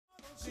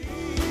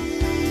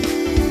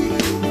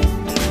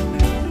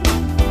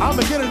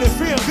it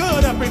feel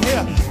good up in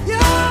here.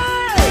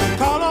 Yeah,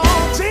 call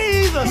on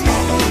Jesus.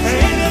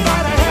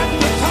 Anybody have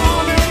to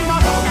call him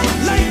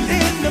late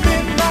in the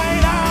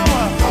midnight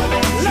hour.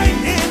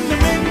 Late in the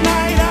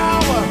midnight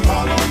hour.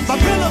 My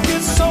pillow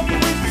gets soaked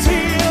with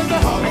tears.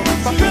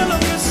 My pillow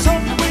gets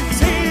soaked with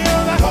tears.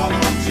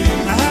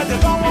 I had to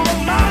go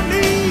on my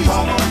knees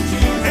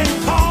and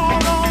call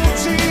on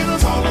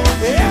Jesus.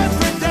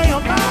 Every day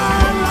of my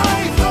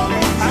life,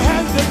 I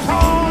had to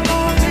call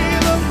on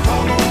Jesus.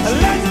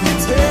 Let me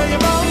tell you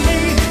about me.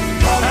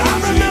 I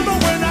remember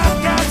when I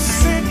got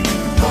sick.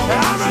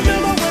 I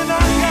remember when I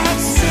got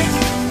sick.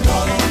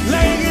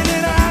 Laying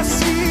in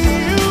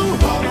ICU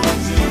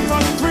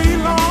for 3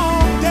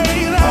 long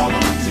days.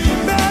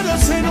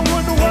 Medicine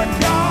wouldn't work,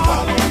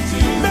 y'all.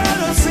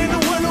 Medicine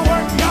wouldn't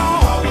work,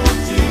 y'all.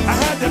 I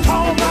had to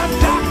call my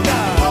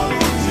doctor.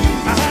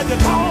 I had to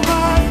call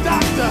my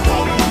doctor.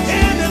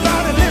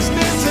 Anybody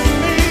listening to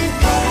me?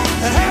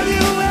 Have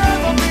you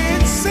ever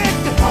been sick?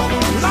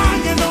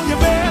 Lying on your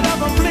bed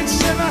of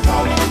affliction.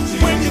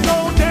 When you go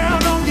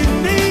down on your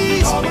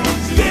knees,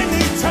 then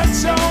he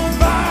touch your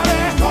body.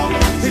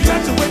 He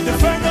touch you with the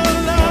finger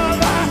of love.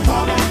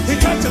 He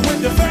touch you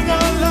with the finger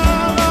of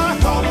love.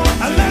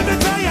 Let me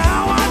tell you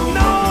how I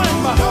know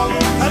him.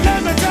 Let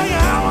me tell you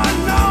how I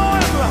know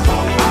him.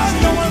 I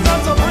know him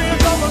as a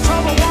bridge over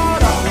troubled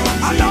water.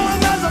 I know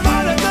him as a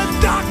mighty good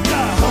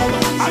doctor.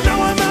 I know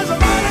him as a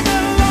mighty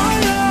good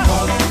lawyer.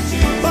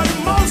 But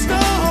most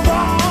of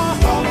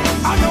all,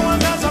 I know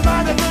him as a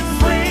mighty good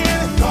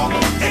friend.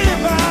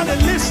 Anybody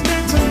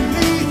listening to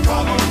me?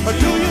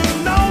 Do you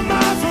know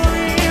my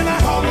friend?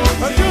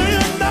 Do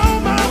you know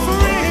my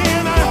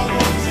friend?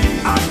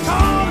 I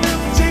call him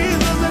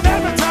Jesus, and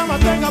every time I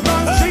think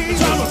about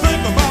Jesus,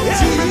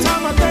 every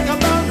time I think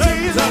about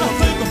Jesus,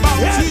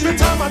 every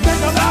time I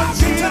think about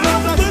Jesus,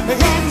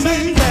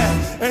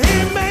 he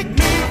make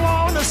me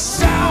wanna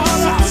shout,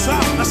 shout,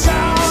 shout,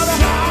 shout,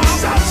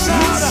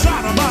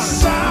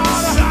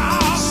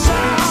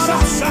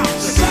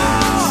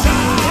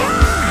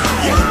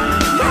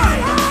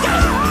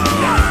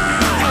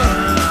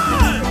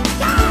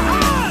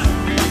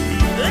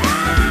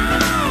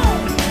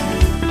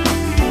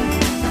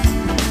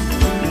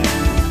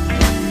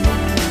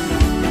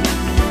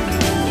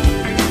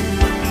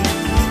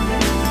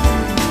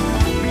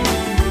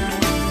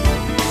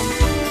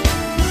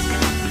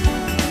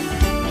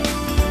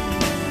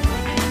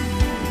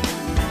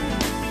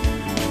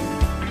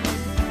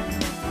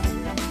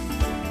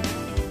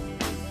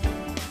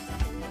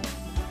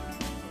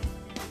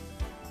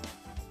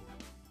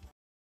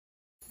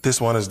 This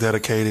one is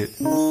dedicated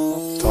to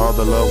all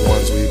the loved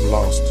ones we've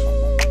lost.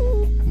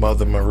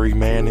 Mother Marie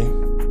Manning,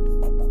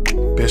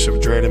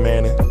 Bishop Dreddy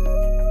Manning,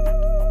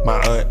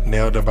 my aunt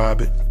Nelda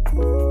Bobbitt,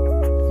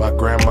 my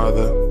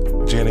grandmother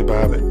Jenny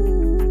Bobbitt,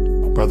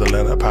 Brother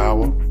Leonard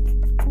Powell,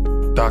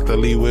 Dr.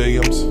 Lee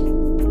Williams,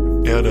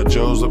 Elder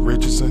Joseph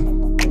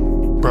Richardson,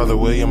 Brother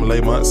William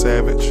Lamont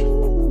Savage,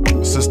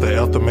 Sister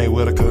Eltha Mae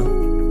Whitaker,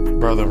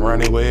 Brother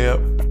Ronnie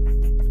Webb,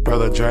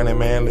 Brother Johnny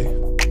Manley,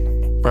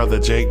 Brother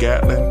Jay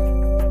Gatlin,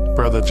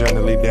 Brother Johnny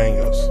Lee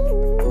Daniels.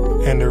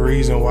 And the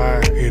reason why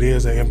it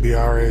is an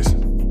MPRS,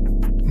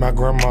 my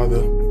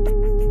grandmother,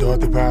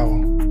 Dorothy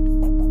Powell.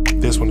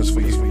 This one is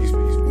for you.